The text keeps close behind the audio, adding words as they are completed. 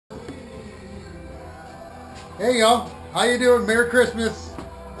Hey y'all, how you doing? Merry Christmas.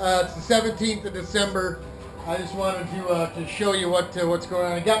 It's the 17th of December. I just wanted to show you what's going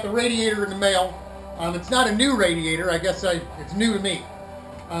on. I got the radiator in the mail. It's not a new radiator. I guess it's new to me.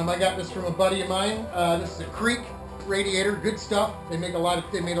 I got this from a buddy of mine. This is a Creek radiator. Good stuff. They made a lot of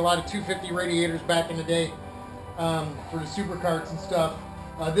 250 radiators back in the day for the supercarts and stuff.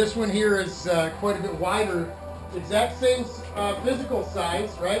 This one here is quite a bit wider. Exact same physical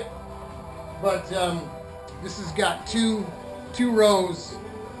size, right? But this has got two rows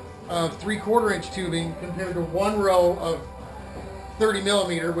of 3/4 inch tubing compared to one row of 30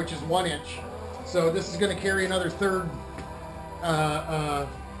 millimeter, which is 1 inch. So this is going to carry another third, I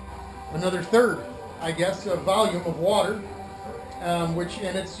guess, of volume of water. And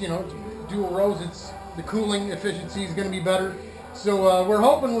it's dual rows. It's the cooling efficiency is going to be better. So we're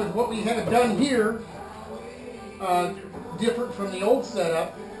hoping with what we have done here, different from the old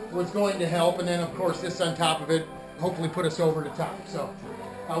setup, was going to help, and then of course this on top of it hopefully put us over the top. So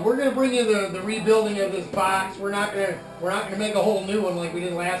we're going to bring you the rebuilding of this box. We're not going to make a whole new one like we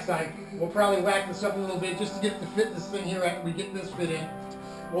did last time. We'll probably whack this up a little bit just to get to fit this thing here after we get this fit in.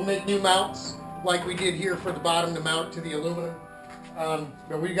 We'll make new mounts like we did here for the bottom to mount to the aluminum.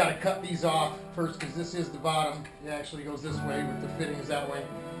 But we got to cut these off first because this is the bottom. It actually goes this way, but the fitting is that way.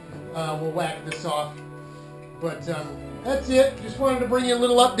 We'll whack this off. But that's it. Just wanted to bring you a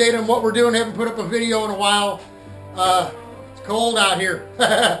little update on what we're doing. Haven't put up a video in a while. It's cold out here.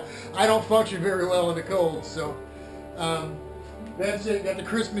 I don't function very well in the cold. So that's it. Got the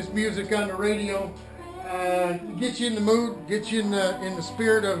Christmas music on the radio. Get you in the mood. Get you in the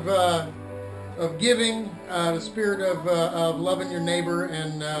spirit of giving, the spirit of loving your neighbor,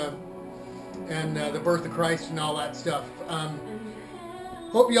 and the birth of Christ and all that stuff.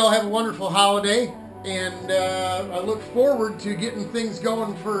 Hope you all have a wonderful holiday. And I look forward to getting things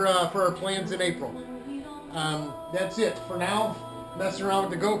going for our plans in April. That's it for now. Messing around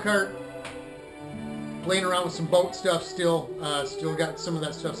with the go-kart, playing around with some boat stuff still. Still got some of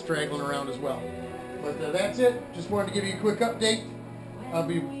that stuff straggling around as well. But that's it. Just wanted to give you a quick update. I'll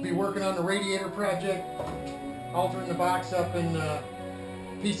be working on the radiator project, altering the box up, and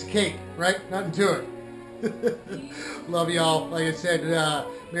piece of cake, right? Nothing to it. Love y'all. Like I said,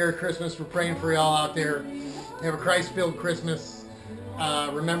 Merry Christmas. We're praying for y'all out there. Have a Christ-filled Christmas.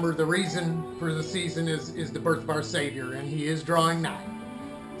 Remember, the reason for the season is the birth of our Savior, and He is drawing nigh.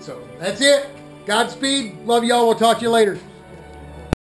 So that's it. Godspeed. Love y'all. We'll talk to you later.